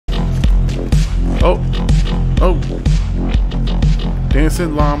Oh. Oh.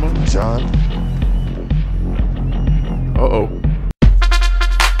 Dancing llama. John. Uh-oh.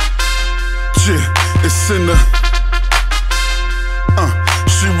 It's SINA.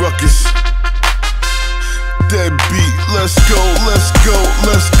 She ruckus. Deadbeat. Let's go, let's go,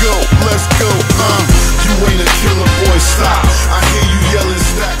 let's go, let's go. You ain't a killer, boy. Stop. I hear you yelling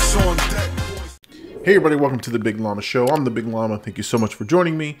stacks on deck. Hey everybody, welcome to the Big Llama Show. I'm the Big Llama. Thank you so much for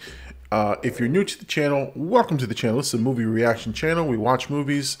joining me. If you're new to the channel, welcome to the channel. This is a movie reaction channel. We watch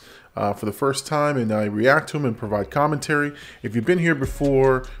movies for the first time and I react to them and provide commentary. If you've been here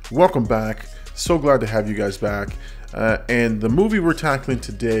before, welcome back. So glad to have you guys back. And the movie we're tackling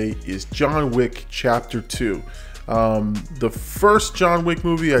today is John Wick Chapter 2. The first John Wick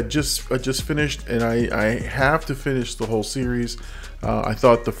movie I just finished, and I have to finish the whole series. I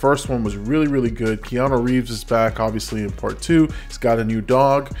thought the first one was really good. Keanu Reeves is back, obviously, in part 2. He's got a new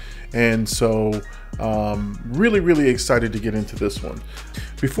dog, and so really excited to get into this one.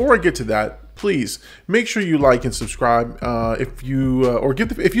 Before I get to that, please make sure you like and subscribe if you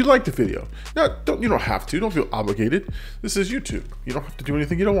like the video. Now, you don't have to. Don't feel obligated. This is YouTube. You don't have to do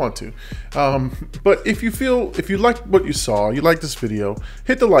anything you don't want to. But if you like what you saw, you like this video,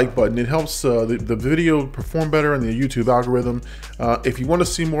 hit the like button. It helps the video perform better in the YouTube algorithm. If you want to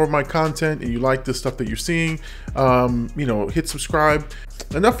see more of my content and you like the stuff that you're seeing, hit subscribe.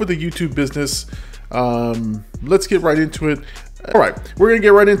 Enough with the YouTube business. Let's get right into it. All right, we're gonna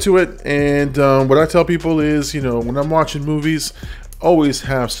get right into it. And what I tell people is, when I'm watching movies, always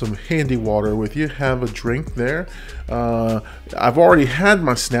have some handy water with you. Have a drink there. I've already had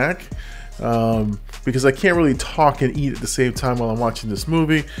my snack because I can't really talk and eat at the same time while I'm watching this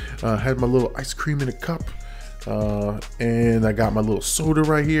movie. Had my little ice cream in a cup. And I got my little soda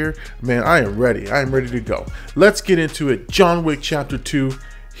right here. Man, I am ready. I am ready to go. Let's get into it. John Wick Chapter 2.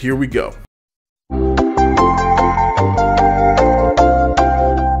 Here we go.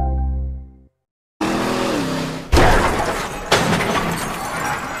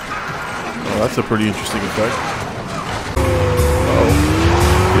 That's a pretty interesting effect. Uh-oh.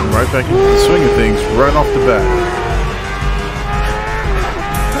 Getting right back into the swing of things right off the bat.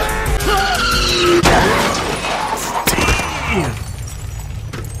 Damn.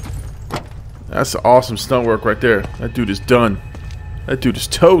 That's awesome stunt work right there. That dude is done. That dude is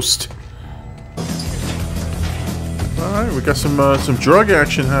toast. Alright, we got some drug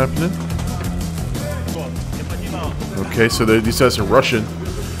action happening. Okay, so these guys are Russian.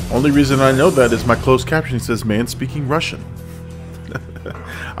 Only reason I know that is my closed captioning says man speaking Russian.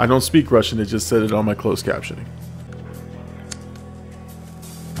 I don't speak Russian, it just said it on my closed captioning.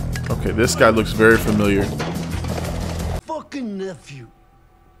 Okay, this guy looks very familiar. Fucking nephew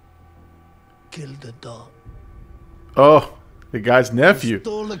killed the dog. Oh, the guy's nephew.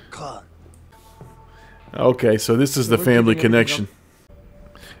 Stole a car. Okay, so this is the family connection.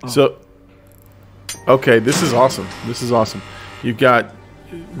 So, okay, this is awesome. This is awesome. You've got,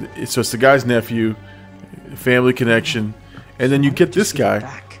 so it's the guy's nephew, family connection, and then you get this guy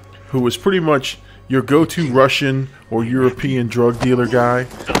who was pretty much your go-to Russian or European drug dealer guy.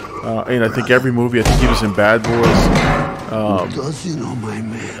 And I think every movie, I think he was in Bad Boys.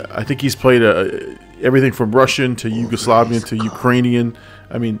 I think he's played everything from Russian to Yugoslavian to Ukrainian.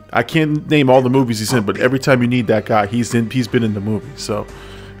 I mean, I can't name all the movies he's in, but every time you need that guy, he's been in the movie. So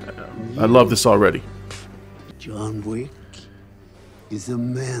I love this already. John Wick is a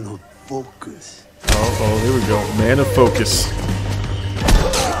man of focus. Oh, there we go. Man of focus.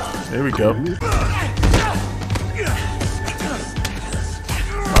 There we go. All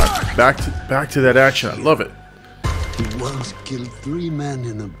right, back to that action. I love it. He once killed 3 men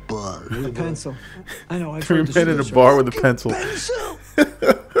in a bar with a pencil. I know. 3 men in a bar with a pencil.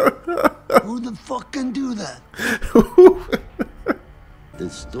 Who the fuck can do that? The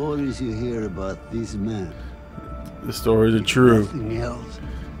stories you hear about these men. The stories are true. Nothing else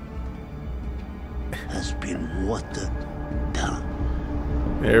has been watered down.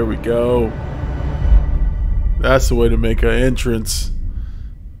 There we go. That's the way to make an entrance.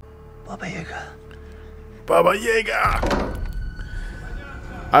 Baba Yaga. Baba Yaga.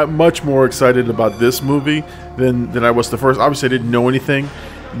 I'm much more excited about this movie than I was the first. Obviously, I didn't know anything.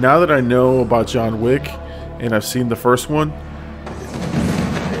 Now that I know about John Wick and I've seen the first one,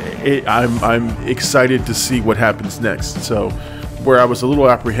 I'm excited to see what happens next. So where I was a little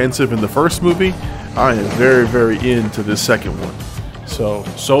apprehensive in the first movie, I am very into this second one. So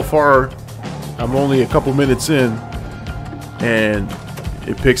far I'm only a couple minutes in and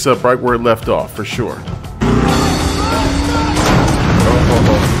it picks up right where it left off for sure.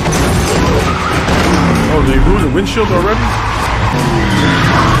 Oh, did he ruin the windshield already?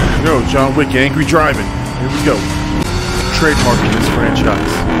 go. John Wick, angry driving. Here we go. Trademarking this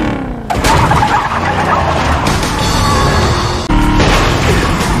franchise.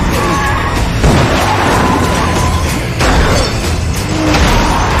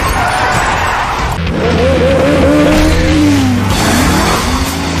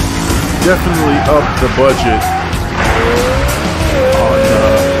 Definitely up the budget on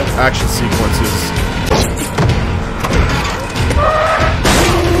action sequences.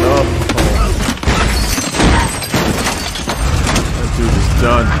 That dude is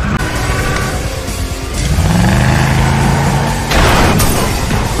done.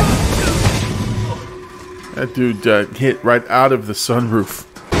 That dude hit right out of the sunroof.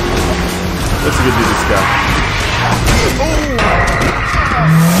 Let's get to this guy.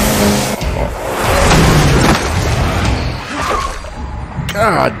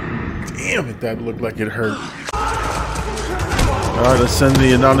 God damn it, that looked like it hurt. Alright, let's send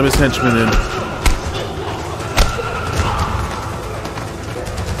the anonymous henchman in.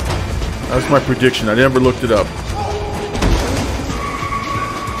 That was my prediction. I never looked it up.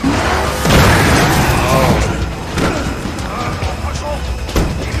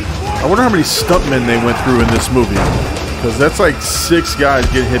 I wonder how many stuntmen they went through in this movie. Because that's like 6 guys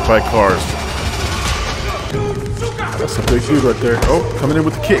getting hit by cars. That's a big dude right there. Oh, coming in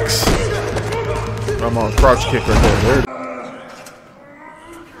with the kicks. I'm on crouch kick right there. There.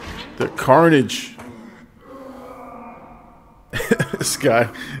 The carnage.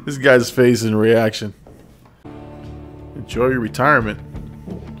 This guy's face and reaction. Enjoy your retirement.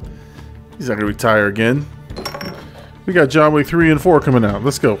 He's not gonna retire again. We got John Wick 3 and 4 coming out.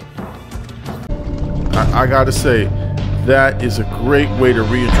 Let's go. I gotta say, that is a great way to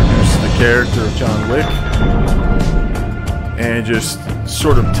reintroduce the character of John Wick and just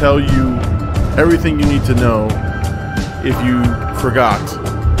sort of tell you everything you need to know if you forgot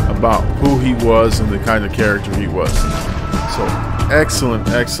about who he was and the kind of character he was. So, excellent,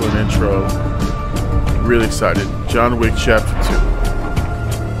 excellent intro. Really excited. John Wick Chapter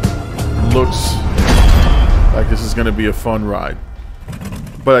 2. Looks like this is going to be a fun ride.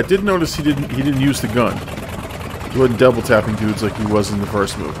 But I did notice he didn't use the gun. He wasn't double tapping dudes like he was in the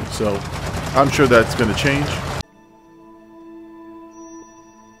first movie. So, I'm sure that's going to change.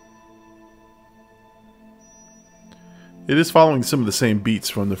 It is following some of the same beats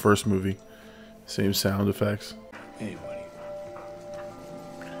from the first movie. Same sound effects. Hey, buddy.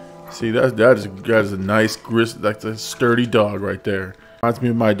 See, that is a nice, that's a sturdy dog right there. Reminds me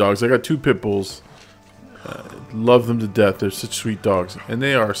of my dogs. I got 2 pit bulls. Love them to death. They're such sweet dogs. And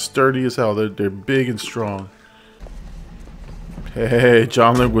they are sturdy as hell. They're big and strong. Hey,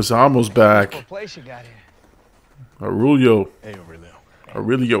 John Leguizamo's back. What place you got here? Aurelio. Hey, Aurelio.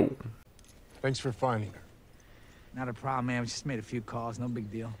 Aurelio. Thanks for finding her. Not a problem, man. We just made a few calls. No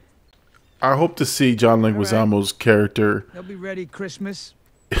big deal. I hope to see John Leguizamo's character They'll be ready Christmas.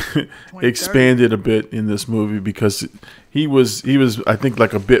 expanded a bit in this movie because he was I think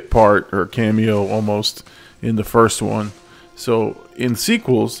like a bit part or cameo almost in the first one. So in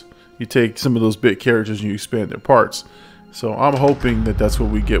sequels, you take some of those bit characters and you expand their parts. So I'm hoping that that's what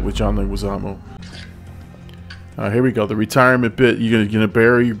we get with John Leguizamo. Here we go. The retirement bit. You're gonna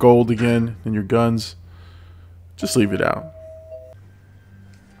bury your gold again and your guns. Just leave it out.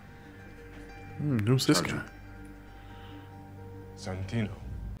 Who's this guy? Santino.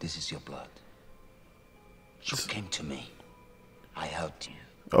 This is your blood. You came to me. I helped you.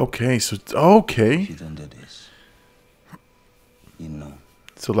 Okay, so okay. If you don't do this, you know.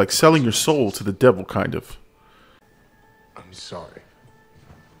 So like selling your soul to the devil, kind of. I'm sorry.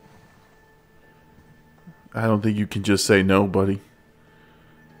 I don't think you can just say no, buddy.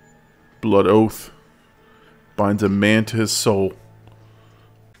 Blood oath binds a man to his soul.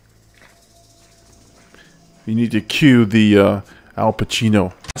 You need to cue the Al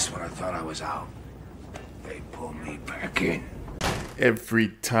Pacino. That's what I thought I was out. They pulled me back in. Every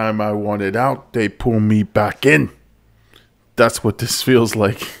time I wanted out, they pull me back in. That's what this feels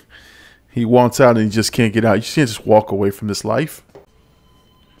like. He wants out and he just can't get out. You can't just walk away from this life.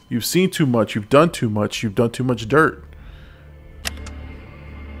 You've seen too much. You've done too much. You've done too much dirt.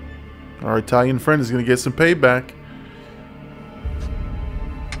 Our Italian friend is going to get some payback.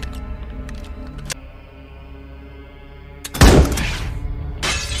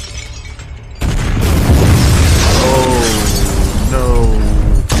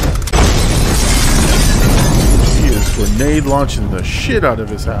 Grenade launching the shit out of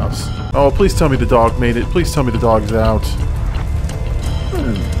his house. Oh, please tell me the dog made it. Please tell me the dog's out.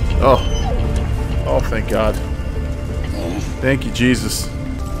 Oh, thank God. Thank you, Jesus.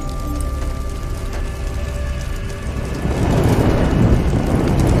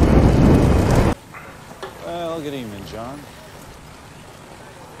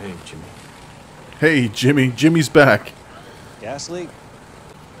 Hey, Jimmy. Hey, Jimmy. Jimmy's back. Gas leak?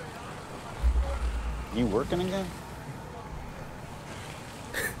 You working again?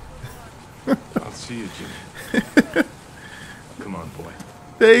 I'll see you, Jimmy. Come on, boy.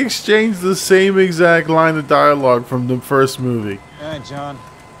 They exchanged the same exact line of dialogue from the first movie. All right, John.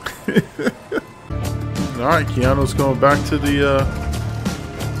 All right, Keanu's going back to the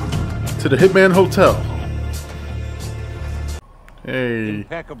Hitman Hotel. Hey,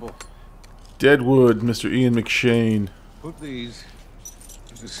 Impeccable. Deadwood, Mr. Ian McShane. Put these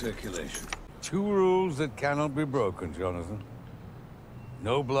into circulation. 2 rules that cannot be broken, Jonathan.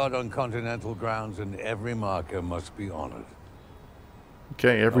 No blood on continental grounds, and every marker must be honored.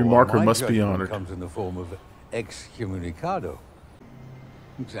 Okay, every Now, marker my must be judgment honored. comes in the form of excommunicado.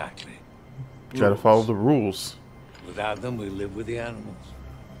 Exactly. Got to follow the rules. Without them, we live with the animals.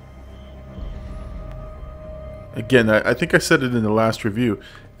 Again, I think I said it in the last review.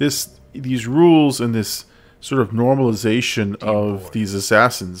 These rules and this sort of normalization of these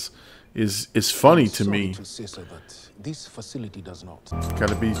assassins is funny to me. This facility does not.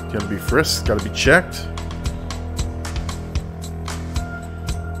 Gotta be frisked, gotta be checked.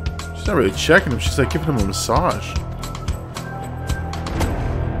 She's not really checking him, she's like giving him a massage.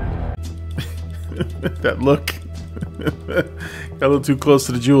 That look. Got a little too close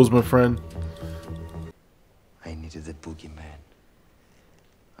to the jewels, my friend. I needed the boogeyman.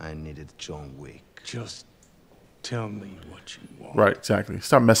 I needed John Wick. Just tell me what you want. Right, exactly.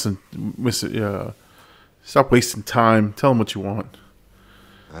 Stop stop wasting time. Tell him what you want.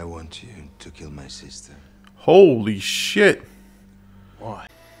 I want you to kill my sister. Holy shit. Why?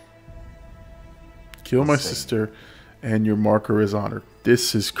 Kill my sister and your marker is honored.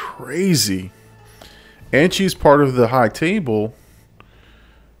 This is crazy. And she's part of the high table.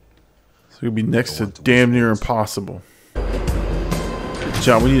 So it'll be next to damn near impossible.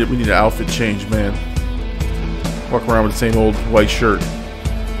 John, we need an outfit change, man. Walk around with the same old white shirt.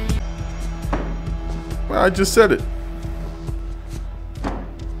 Well, I just said it.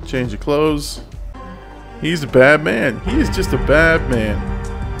 Change of clothes. He's a bad man. He is just a bad man.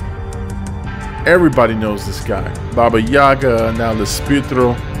 Everybody knows this guy. Baba Yaga, now the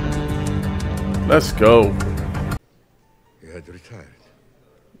Sputro. Let's go. You had retired.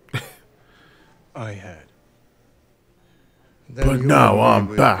 I had. Then But you now were I'm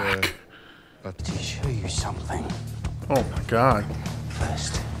with, back. To show you something. Oh my god.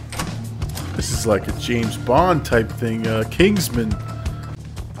 First, This is like a James Bond type thing. Kingsman.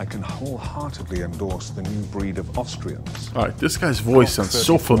 I can wholeheartedly endorse the new breed of Austrians. Alright, this guy's voice sounds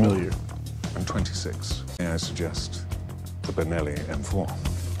so 34 familiar. And 26. May I suggest the Benelli M4?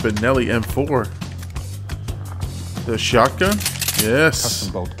 Benelli M4. The shotgun? Yes.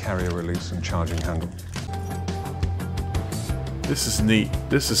 Custom bolt carrier release and charging handle. This is neat.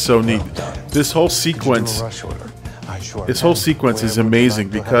 This is so neat. This whole sequence. This whole sequence is amazing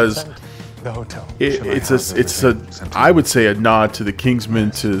because it's a I would say a nod to the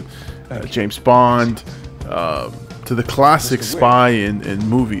Kingsman, to James Bond, to the classic spy in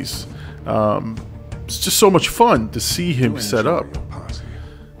movies. It's just so much fun to see him set up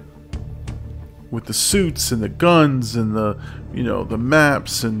with the suits and the guns and the the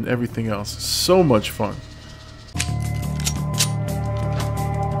maps and everything else. It's so much fun.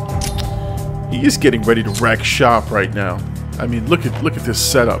 He is getting ready to wreck shop right now. I mean, look at this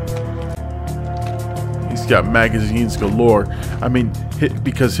setup. He's got magazines galore. I mean,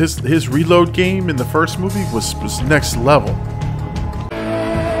 because his reload game in the first movie was next level.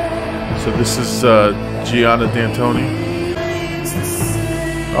 So this is Gianna D'Antoni.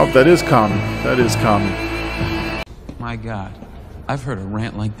 Oh, that is common. That is common. My God, I've heard a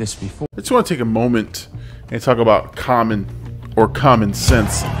rant like this before. I just want to take a moment and talk about Common, or Common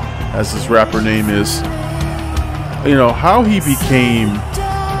Sense, as his rapper name is. You know, how he became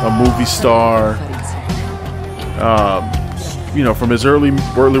a movie star. From his early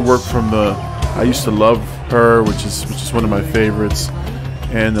work from the I Used to Love Her, which is one of my favorites,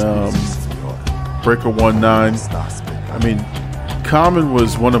 and Breaker 19. I mean, Common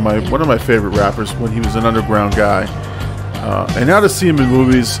was one of my favorite rappers when he was an underground guy. And now to see him in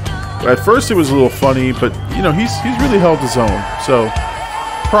movies, at first it was a little funny, but he's really held his own. So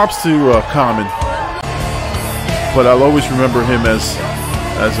props to Common. But I'll always remember him as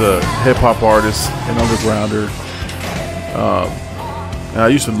a hip hop artist, an undergrounder. And I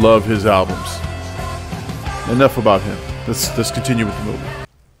used to love his albums. Enough about him. Let's continue with the movie.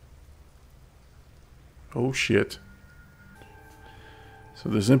 Oh shit. So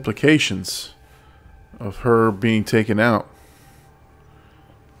there's implications of her being taken out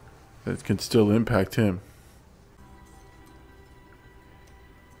that can still impact him.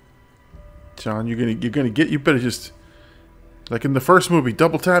 John, you better just, like in the first movie,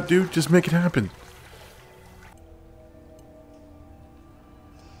 double tap, dude. Just make it happen.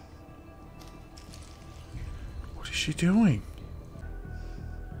 What is she doing?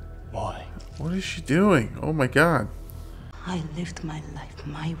 Why? What is she doing? Oh my God. I lived my life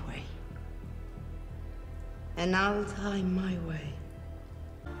my way. And I'll die my way.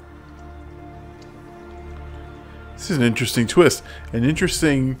 This is an interesting twist. An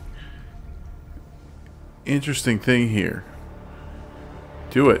interesting thing here.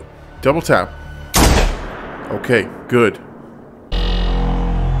 Do it. Double tap. Okay, good.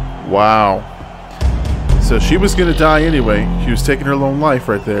 Wow. So she was gonna die anyway. She was taking her own life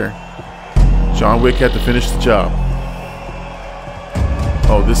right there. John Wick had to finish the job.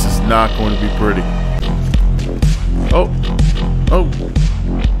 Oh, this is not going to be pretty. Oh. Oh.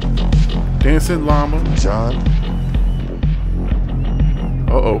 Dancing llama. John.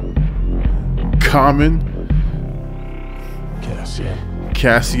 Uh-oh. Common.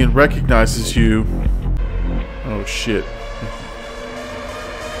 Cassian recognizes you. Oh, shit.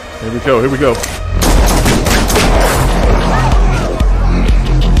 Here we go, here we go.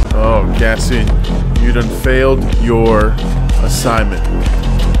 Oh, Cassian, you done failed your assignment.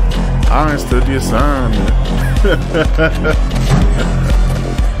 I understood the assignment.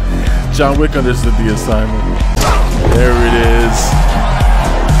 John Wick understood the assignment. There it is.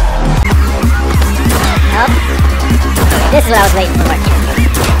 This is what I was waiting for.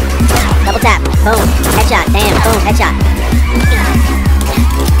 Double tap, boom, headshot, damn, boom, headshot.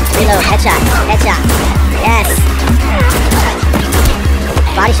 Reload, headshot, headshot. Yes.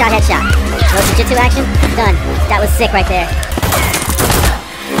 Body shot, headshot. No jiu-jitsu action? Done. That was sick right there.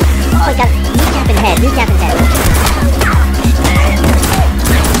 Oh, he got kneecap in head, kneecap in head.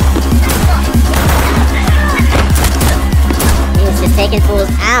 He was just taking fools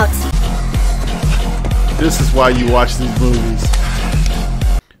out. This is why you watch these movies.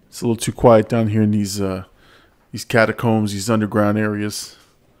 It's a little too quiet down here in these catacombs, these underground areas.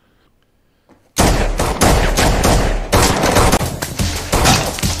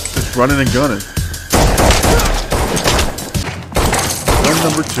 Just running and gunning. Gun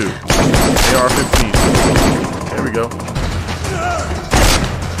number 2. AR-15. There we go.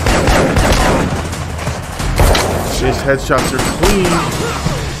 These headshots are clean.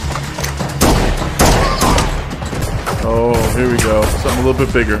 Oh, here we go. Something a little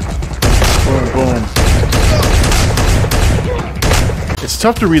bit bigger. Boom, boom. It's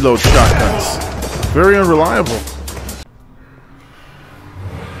tough to reload shotguns. Very unreliable.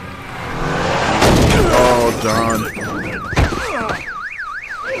 Oh, John.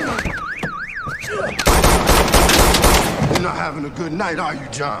 You're not having a good night, are you,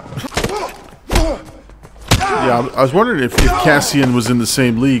 John? Yeah, I was wondering if Cassian was in the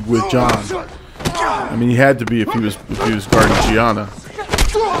same league with John. I mean, he had to be if he was guarding Gianna.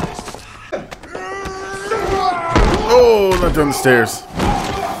 Oh, not down the stairs.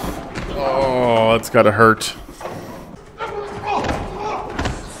 Oh, that's gotta hurt.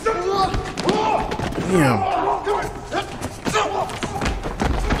 Damn.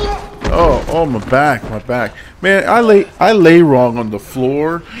 Oh, my back. Man, I lay wrong on the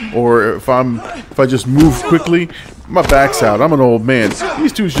floor, or if I just move quickly, my back's out. I'm an old man.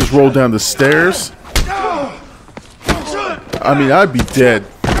 These dudes just roll down the stairs. I mean, I'd be dead.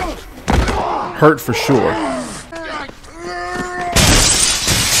 Hurt for sure.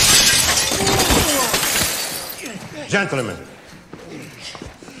 Gentlemen.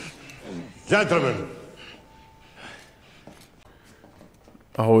 Gentlemen.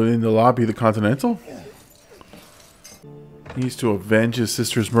 Oh, in the lobby of the Continental? He needs to avenge his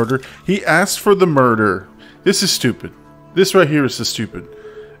sister's murder. He asked for the murder. This is stupid. This right here is a stupid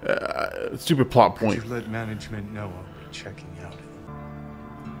plot point. You let management know I'll be checking out.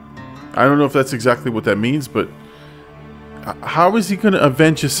 I don't know if that's exactly what that means, but how is he going to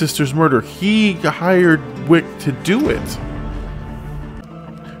avenge his sister's murder? He hired Wick to do it.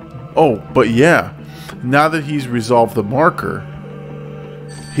 Oh, but yeah, now that he's resolved the marker,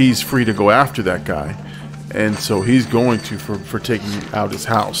 he's free to go after that guy. And so he's going to for taking out his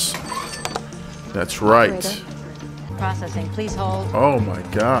house. That's right. Processing, please hold. Oh my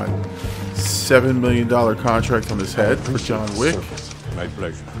God. $7 million contract on his head for John Wick. My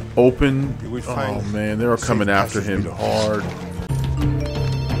pleasure. Open. Oh man, they're coming after him hard.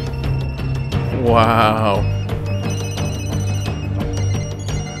 Wow.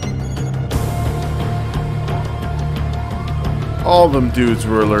 All them dudes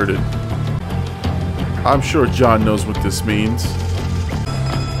were alerted. I'm sure John knows what this means.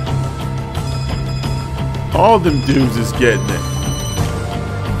 All them dudes is getting it.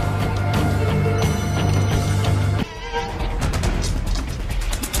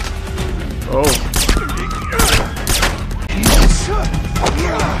 Oh.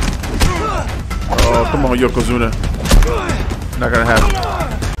 Oh, come on, Yokozuna. Not gonna happen.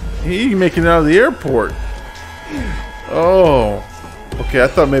 He making it out of the airport. Oh. Okay, I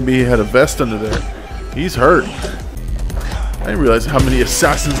thought maybe he had a vest under there. He's hurt. I didn't realize how many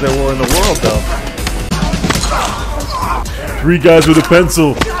assassins there were in the world, though. 3 guys with a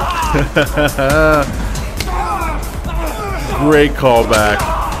pencil. Great callback.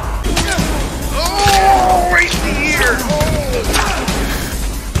 Oh, right in the ear.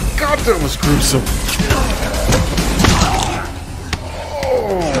 God, that was gruesome.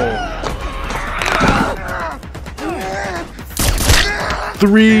 Oh.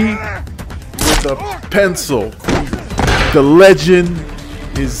 3 with a pencil. The legend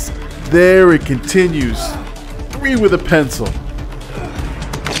is there. It continues. 3 with a pencil.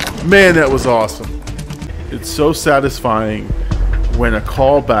 Man, that was awesome. It's so satisfying when a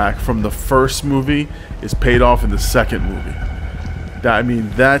callback from the first movie is paid off in the second movie. I mean,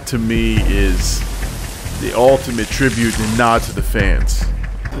 that to me is the ultimate tribute and nod to the fans.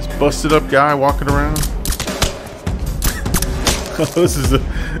 This busted up guy walking around. This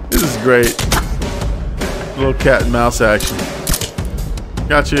is great. Little cat and mouse action.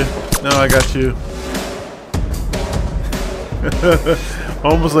 Got you. No, I got you.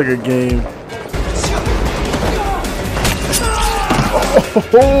 Almost like a game.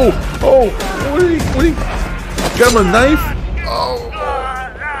 Oh, what did he got him a knife? Oh,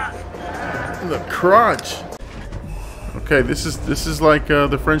 in the crotch. Okay, this is like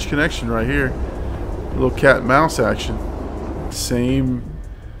the French Connection right here. A little cat and mouse action. Same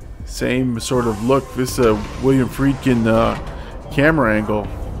sort of look. This is a William Friedkin camera angle.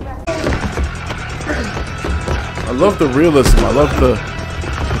 I love the realism. I love the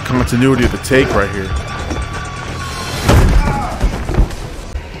continuity of the take right here.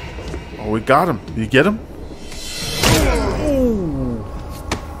 Oh, we got him. Did you get him? Ooh.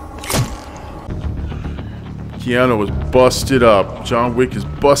 Keanu was busted up. John Wick is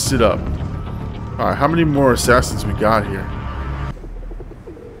busted up. Alright, how many more assassins we got here?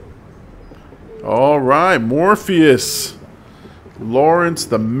 Alright, Morpheus. Lawrence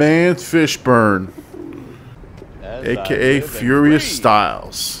the Man Fishburne. AKA Furious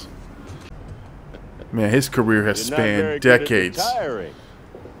Styles. Man, his career has spanned decades.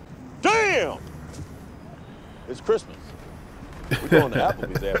 Damn! It's Christmas. We're going to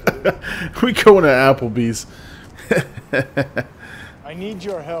Applebee's after this. We going to Applebee's. I need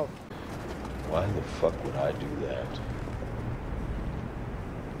your help. Why the fuck would I do that?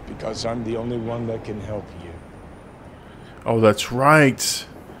 Because I'm the only one that can help you. Oh, that's right.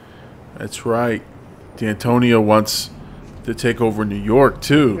 That's right. D'Antonio wants to take over New York,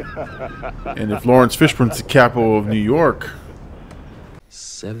 too. And if Lawrence Fishburne's the capital of New York...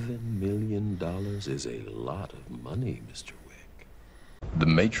 $7 million is a lot of money, Mr. Wick. The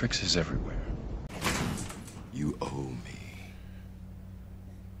Matrix is everywhere. You owe me.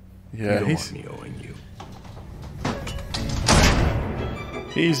 Yeah, you don't want me owing you.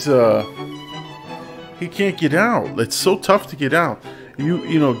 He can't get out. It's so tough to get out.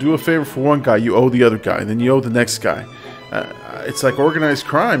 You know, do a favor for one guy, you owe the other guy, then you owe the next guy. It's like organized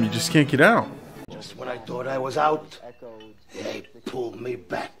crime. You just can't get out. Just when I thought I was out, they pulled me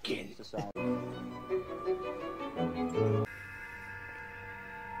back in.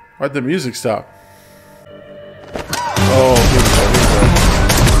 Why'd the music stop? Oh, here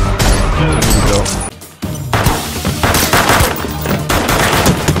we go.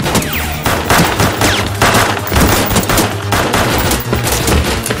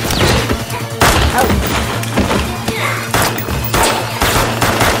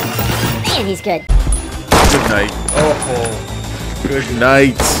 Man, he's good. Good night. Oh, good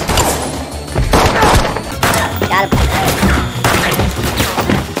night. Got him.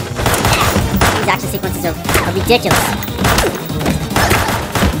 These action sequences are ridiculous.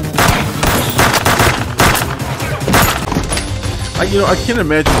 I can't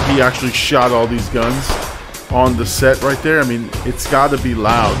imagine he actually shot all these guns on the set right there. I mean, it's got to be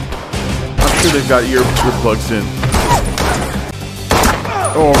loud. I'm sure they've got earplugs in.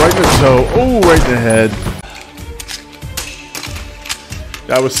 Oh, right in the toe. Oh, right in the head.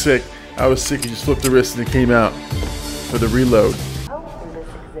 That was sick. I was sick. He just flipped the wrist and it came out for the reload.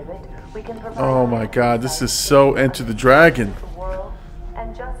 Oh my God, this is so Enter the Dragon.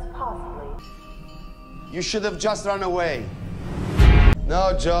 You should have just run away.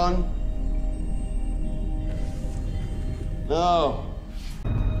 No, John. No.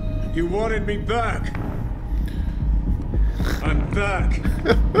 You wanted me back. I'm back.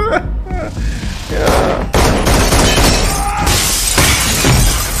 Yeah.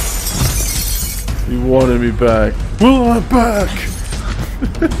 You wanted me back. Well, I'm back.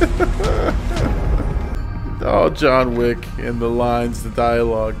 Oh, John Wick and the lines, the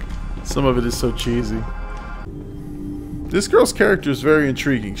dialogue. Some of it is so cheesy. This girl's character is very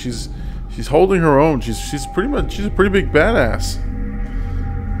intriguing. She's holding her own. She's a pretty big badass.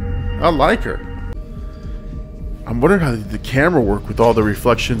 I like her. I'm wondering how the camera work with all the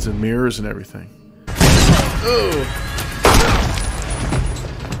reflections and mirrors and everything. Ugh.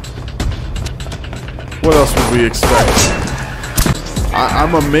 What else would we expect?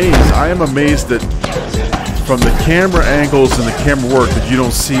 I'm amazed. I am amazed that from the camera angles and the camera work that you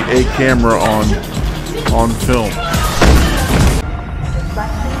don't see a camera on film.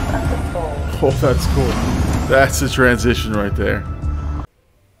 Oh, that's cool. That's a transition right there.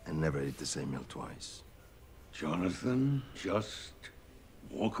 I never ate the same meal twice. Jonathan, just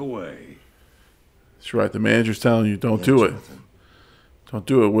walk away. That's right. The manager's telling you, don't do it. Don't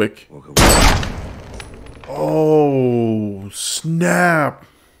do it, Wick. Walk away. Oh, snap.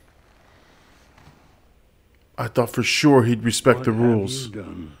 I thought for sure he'd respect the rules. What have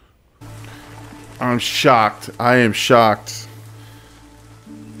you done? I'm shocked. I am shocked.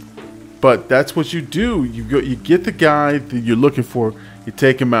 But that's what you do. You get the guy that you're looking for, you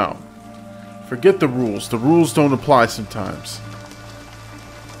take him out. Forget the rules. The rules don't apply sometimes.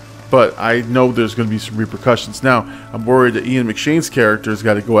 But I know there's going to be some repercussions. Now, I'm worried that Ian McShane's character has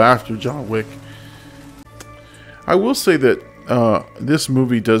got to go after John Wick. I will say that this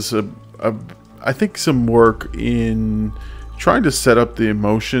movie does, I think, some work in trying to set up the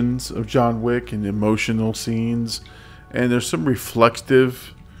emotions of John Wick and emotional scenes. And there's some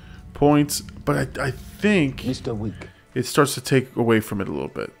reflective points. But I think Mr. Wick, it starts to take away from it a little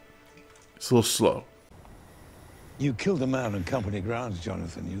bit. It's a little slow. You killed a man on company grounds,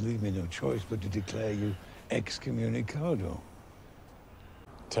 Jonathan. You leave me no choice but to declare you excommunicado.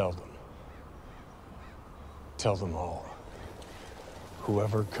 Tell them. Tell them all.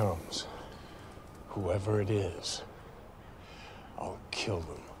 Whoever comes, whoever it is, I'll kill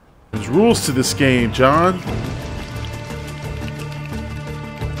them. There's rules to this game, John.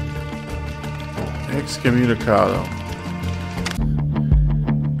 Excommunicado.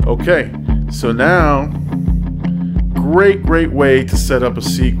 Okay, so now, great way to set up a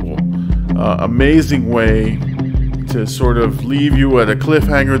sequel. Amazing way to sort of leave you at a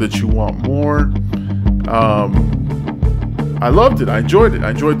cliffhanger that you want more. I loved it. I enjoyed it. I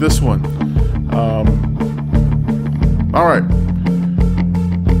enjoyed this one. All right,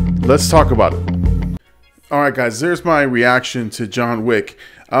 let's talk about it. All right, guys, there's my reaction to John Wick.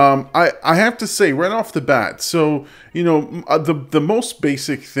 I have to say right off the bat, so, you know, the most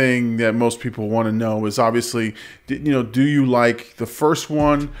basic thing that most people want to know is obviously, you know, do you like the first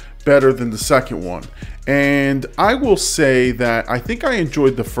one better than the second one? And I will say that I think I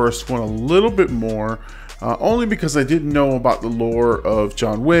enjoyed the first one a little bit more, only because I didn't know about the lore of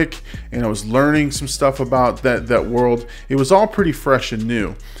John Wick, and I was learning some stuff about that world. It was all pretty fresh and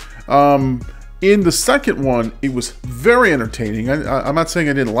new. In the second one, it was very entertaining. I'm not saying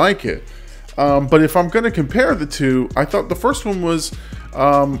I didn't like it, but if I'm going to compare the two, I thought the first one was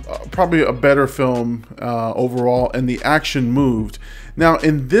probably a better film overall, and the action moved. Now,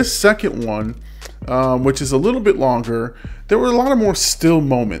 in this second one, which is a little bit longer, there were a lot of more still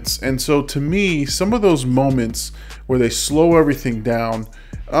moments. And so to me, some of those moments where they slow everything down,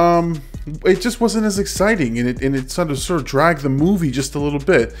 it just wasn't as exciting, and it sort of dragged the movie just a little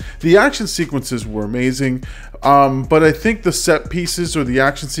bit. The action sequences were amazing, but I think the set pieces or the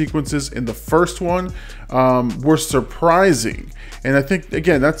action sequences in the first one were surprising. And I think,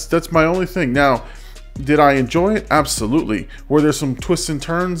 again, that's my only thing. Now, did I enjoy it? Absolutely. Were there some twists and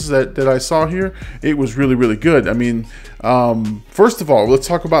turns that I saw here? It was really good. I mean, first of all, let's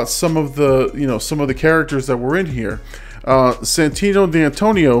talk about some of the characters that were in here. Santino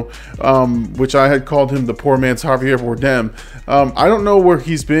D'Antonio, which I had called him the poor man's Javier Bardem. I don't know where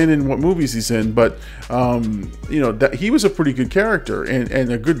he's been and what movies he's in, but you know, that he was a pretty good character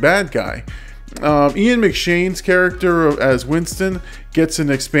and a good bad guy. Ian McShane's character as Winston gets an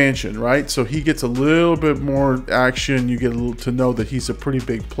expansion, right? So he gets a little bit more action. You get to know that he's a pretty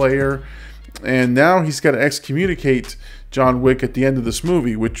big player, and now he's got to excommunicate John Wick at the end of this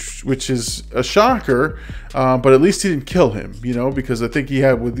movie, which is a shocker, but at least he didn't kill him, you know, because I think he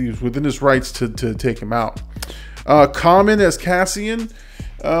was within his rights to take him out. Common as Cassian,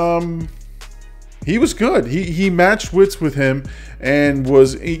 he was good. He matched wits with him and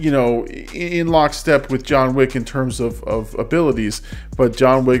was, you know, in lockstep with John Wick in terms of abilities. But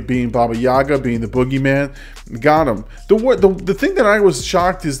John Wick, being Baba Yaga, being the boogeyman, got him. The thing that I was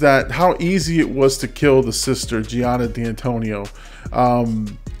shocked is that how easy it was to kill the sister, Gianna D'Antonio.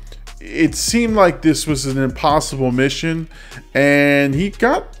 it seemed like this was an impossible mission, and he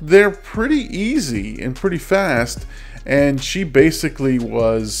got there pretty easy and pretty fast, and she basically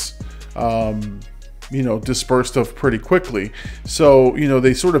was you know, dispersed of pretty quickly. So, you know,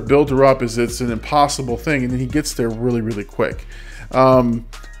 they sort of build her up as it's an impossible thing, and then he gets there really, really quick. I'm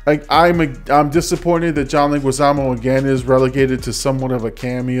disappointed that John Leguizamo again is relegated to somewhat of a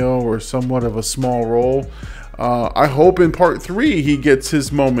cameo or somewhat of a small role. I hope in part 3 he gets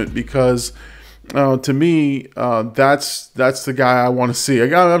his moment, because to me, that's the guy I want to see.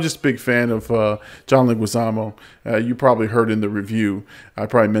 I'm just a big fan of John Leguizamo. You probably heard in the review. I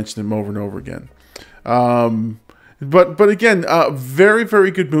probably mentioned him over and over again. But again, very,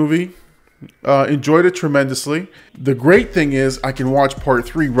 very good movie. Enjoyed it tremendously. The great thing is I can watch part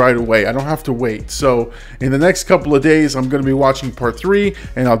 3 right away. I don't have to wait. So in the next couple of days, I'm going to be watching part 3,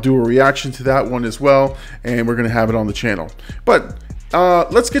 and I'll do a reaction to that one as well, and we're going to have it on the channel. But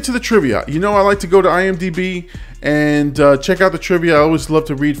let's get to the trivia. You know, I like to go to IMDb and check out the trivia. I always love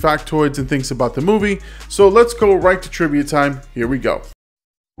to read factoids and things about the movie. So let's go right to trivia time. Here we go.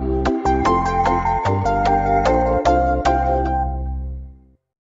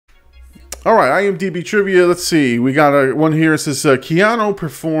 All right, IMDb trivia. Let's see. We got one here. It says Keanu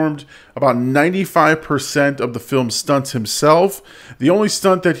performed about 95% of the film's stunts himself. The only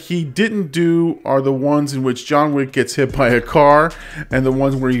stunt that he didn't do are the ones in which John Wick gets hit by a car and the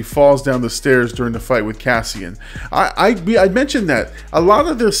ones where he falls down the stairs during the fight with Cassian. I mentioned that a lot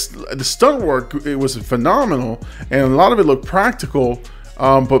of the stunt work, it was phenomenal, and a lot of it looked practical.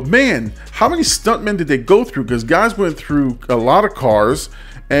 But man, how many stuntmen did they go through? Because guys went through a lot of cars.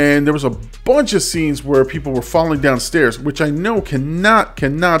 And there was a bunch of scenes where people were falling downstairs, which I know cannot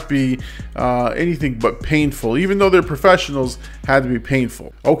be anything but painful. Even though they're professionals, had to be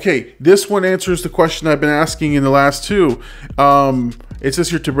painful. Okay, this one answers the question I've been asking in the last two. It says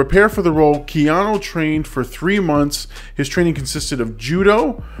here, to prepare for the role, Keanu trained for 3 months. His training consisted of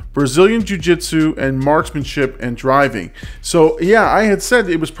judo, Brazilian jiu-jitsu, and marksmanship and driving. So yeah, I had said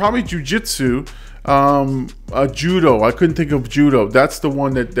it was probably jiu-jitsu. Judo. I couldn't think of judo. That's the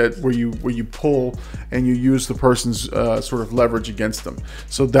one that where you pull and you use the person's sort of leverage against them.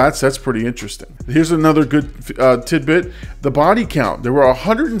 So that's pretty interesting. Here's another good tidbit. The body count. There were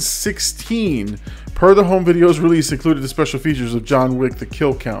 116 per the home videos release, included the special features of John Wick, the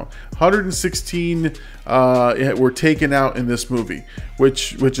kill count. 116 were taken out in this movie,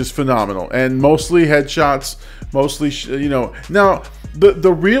 which is phenomenal, and mostly headshots. Mostly, you know. Now,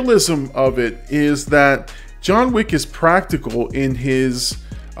 the realism of it is that John Wick is practical in his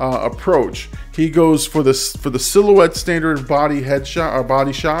approach. He goes for the silhouette standard body headshot or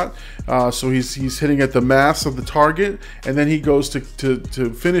body shot. So he's hitting at the mass of the target, and then he goes to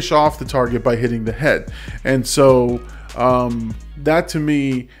finish off the target by hitting the head. And so that to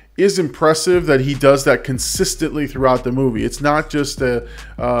me is impressive, that he does that consistently throughout the movie. It's not just a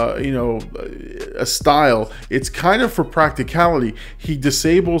style. It's kind of for practicality. He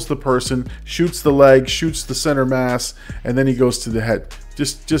disables the person, shoots the leg, shoots the center mass, and then he goes to the head.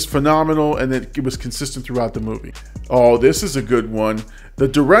 Just phenomenal, and it was consistent throughout the movie. Oh, this is a good one. The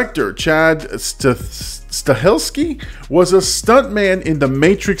director, Chad Stahelski, was a stuntman in the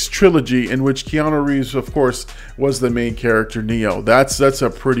Matrix trilogy, in which Keanu Reeves, of course, was the main character, Neo. That's a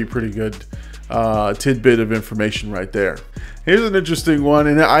pretty good tidbit of information right there. Here's an interesting one,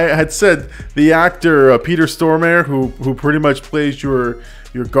 and I had said the actor Peter Stormare, who pretty much plays your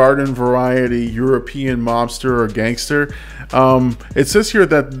garden variety European mobster or gangster. It says here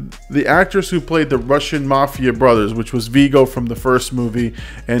that the actors who played the Russian mafia brothers, which was Viggo from the first movie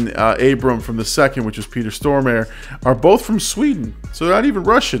and Abram from the second, which was Peter Stormare, are both from Sweden, so they're not even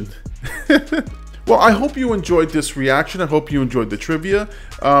Russian. Well, I hope you enjoyed this reaction. I hope you enjoyed the trivia.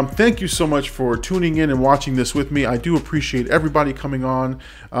 Thank you so much for tuning in and watching this with me. I do appreciate everybody coming on.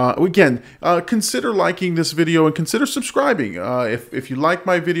 Again, consider liking this video and consider subscribing. If you like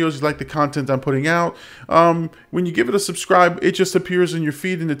my videos, you like the content I'm putting out, when you give it a subscribe, it just appears in your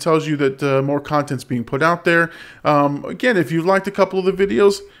feed and it tells you that more content's being put out there. Again, if you've liked a couple of the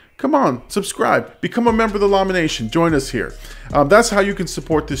videos, come on, subscribe, become a member of the Llama Nation, join us here. That's how you can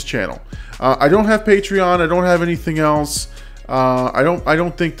support this channel. I don't have Patreon, I don't have anything else. I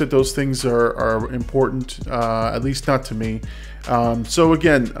don't think that those things are important, at least not to me. So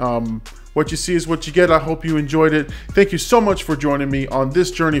again, what you see is what you get. I hope you enjoyed it. Thank you so much for joining me on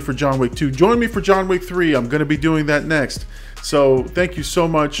this journey for John Wick 2. Join me for John Wick 3. I'm going to be doing that next. So thank you so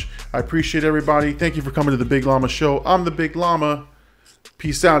much. I appreciate everybody. Thank you for coming to the Big Llama Show. I'm the Big Llama.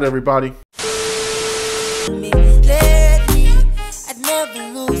 Peace out, everybody. I'd never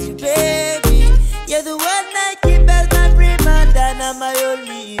lose you, baby. You're the one I keep as my prima donna, my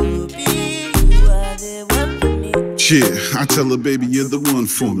only you. Yeah, I tell her, baby, you're the one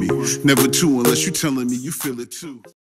for me. Never two unless you telling me you feel it too.